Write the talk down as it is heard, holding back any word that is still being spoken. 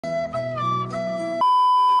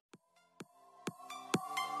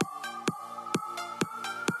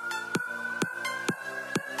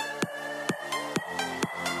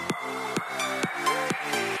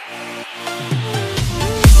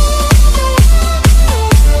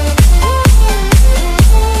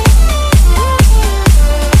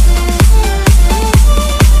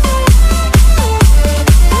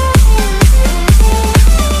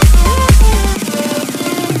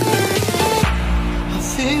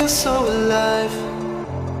feel so alive.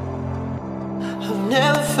 I've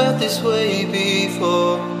never felt this way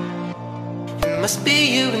before. It must be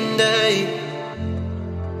you and I.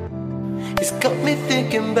 It's got me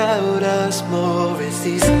thinking about us more. It's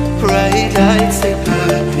these bright lights, they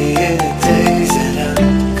put me in a daze, and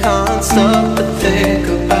I can't stop but think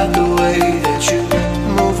about the way that you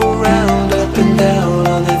move around, up and down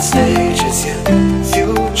on that stage. It's your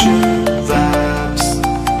future vibes.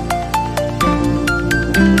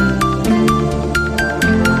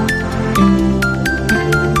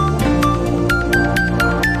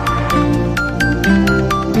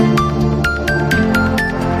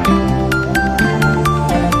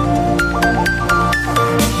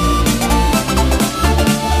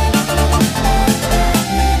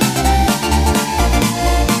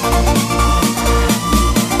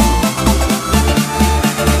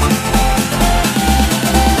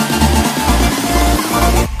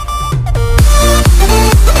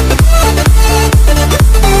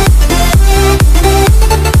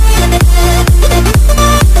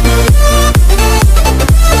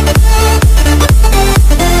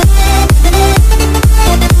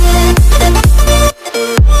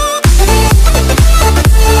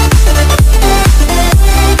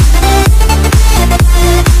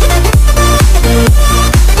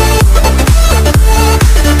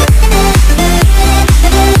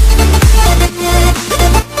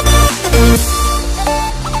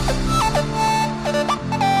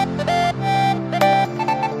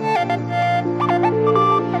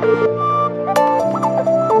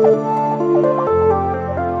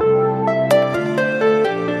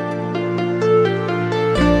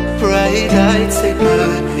 Bright lights, they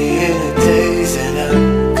put me in a daze, and I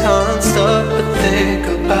can't stop but think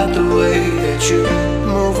about the way that you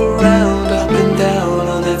move around, up and down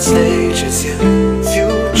on that stage. It's your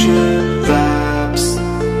future vibes.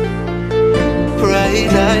 Bright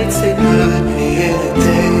lights, they put me in a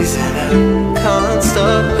daze, and I can't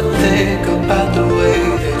stop but think about the way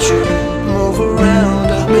that you move around,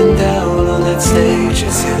 up and down on that stage.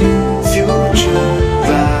 It's your future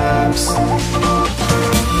vibes.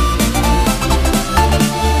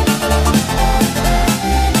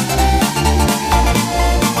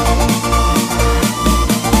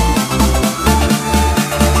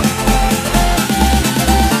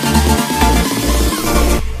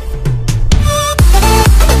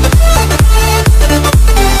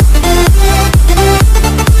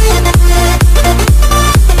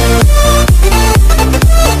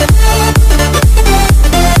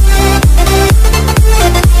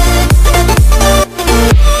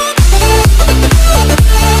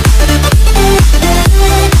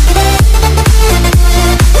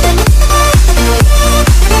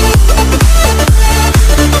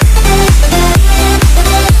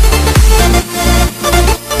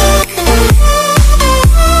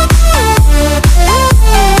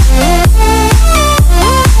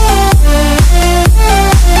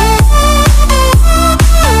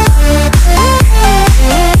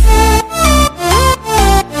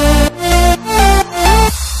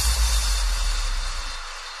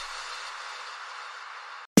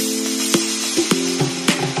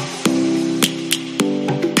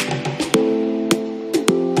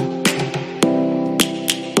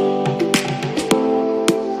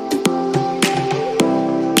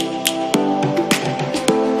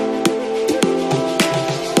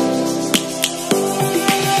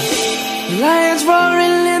 Lions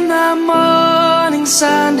roaring in the morning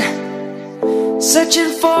sun,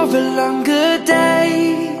 searching for a longer day.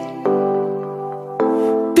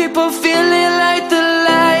 People feeling like the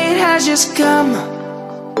light has just come.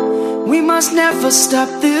 We must never stop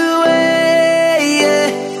the way.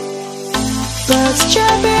 Birds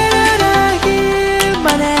chirping and I hear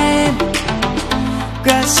my name,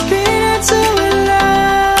 grasping into a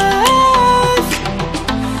life.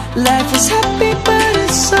 Life is happy but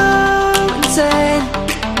it's so insane.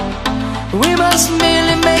 We must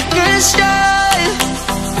merely make a start.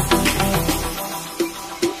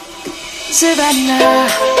 Savannah,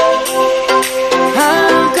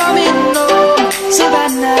 I'm coming home.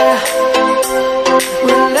 Savannah,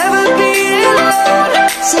 we'll never be alone.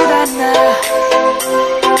 Savannah,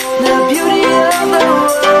 the beauty of the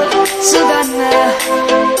world. Savannah,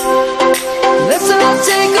 let's all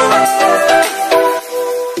take a walk.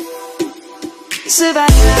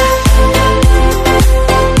 Savannah.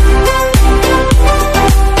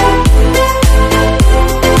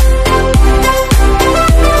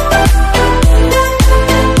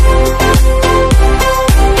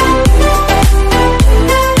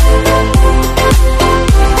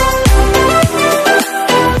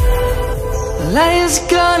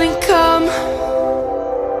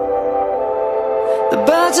 The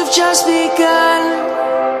birds have just begun.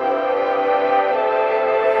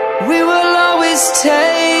 We will always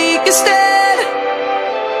take a stand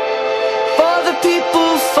for the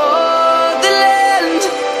people, for the land.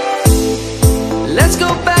 Let's go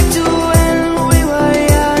back to when we were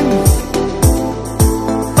young.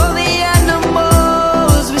 For the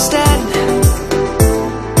animals we stand.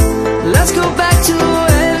 Let's go back to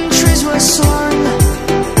when trees were swung.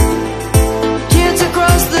 Kids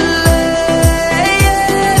across the land.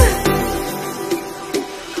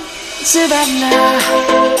 Savannah,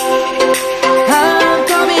 I'm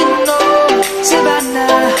coming home.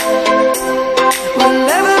 Savannah, we'll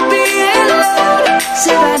never be alone.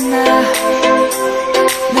 Savannah,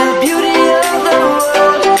 the beauty of the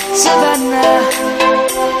world. Savannah,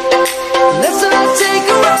 let's all take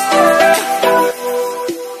a ride.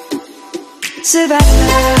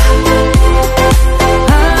 Savannah,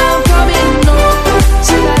 I'm coming home.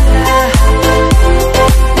 Savannah,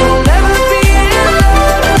 we'll never be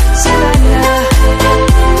alone. Savannah,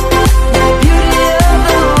 the beauty of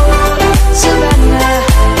the world. Savannah,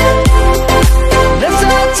 let's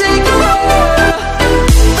all take a ride.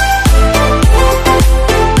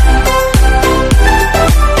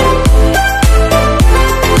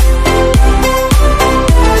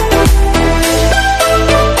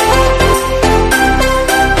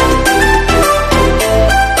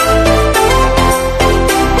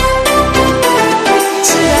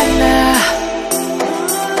 Savannah,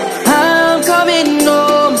 I'm coming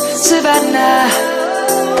home. Savannah,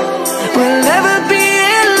 we'll never be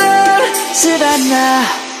alone. Savannah.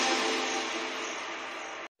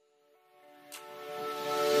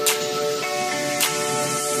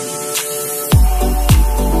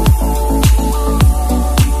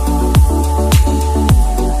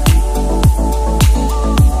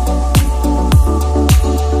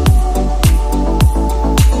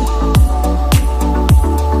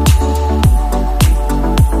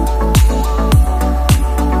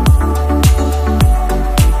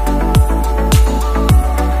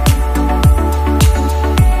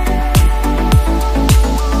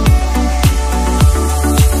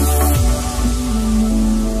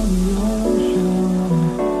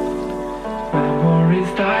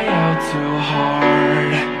 Memories die out too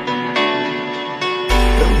hard.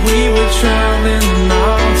 But we were traveling the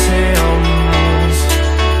mountains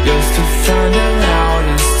just to find the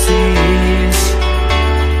loudest tears.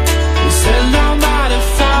 We set down by the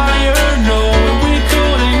fire, knowing we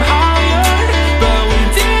could aim higher, but we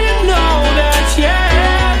didn't know that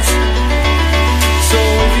yet. So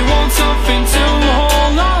if you want something to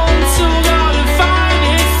hold on to, gotta find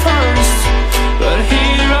it first. But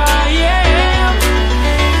here I am,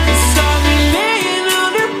 'cause I've been laying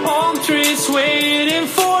under palm trees, waiting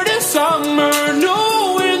for the summer,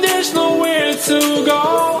 knowing there's nowhere to go.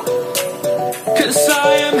 'Cause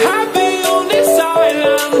I am happy on this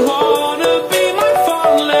island, wanna be my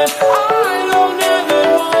farmland. I don't ever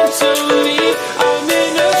want to leave, I'm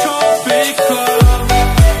in a tropic club.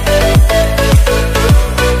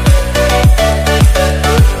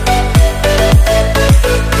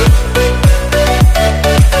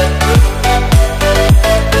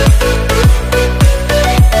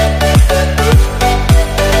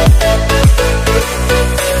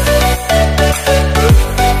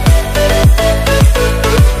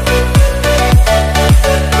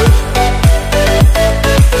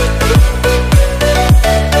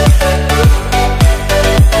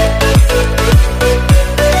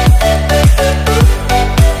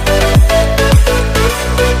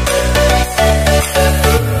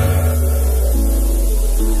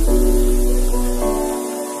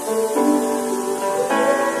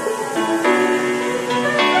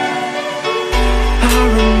 I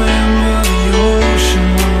remember the ocean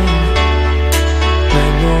moon.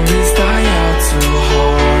 Memories die out too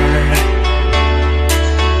hard.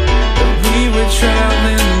 But we were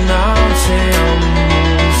traveling the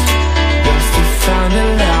mountains just to find the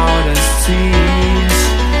loudest tears.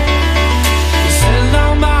 We sat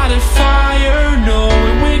down by the fire,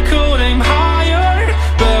 knowing we could aim higher,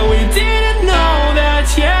 but we didn't know that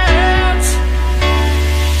yet.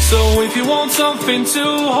 So if you want something to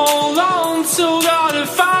hold on to, gotta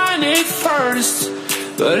find it first.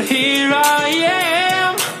 But here I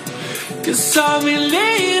am, 'cause I've been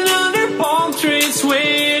laying under palm trees,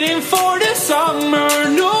 waiting for the summer,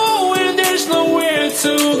 knowing there's nowhere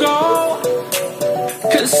to go.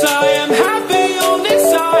 'Cause I am happy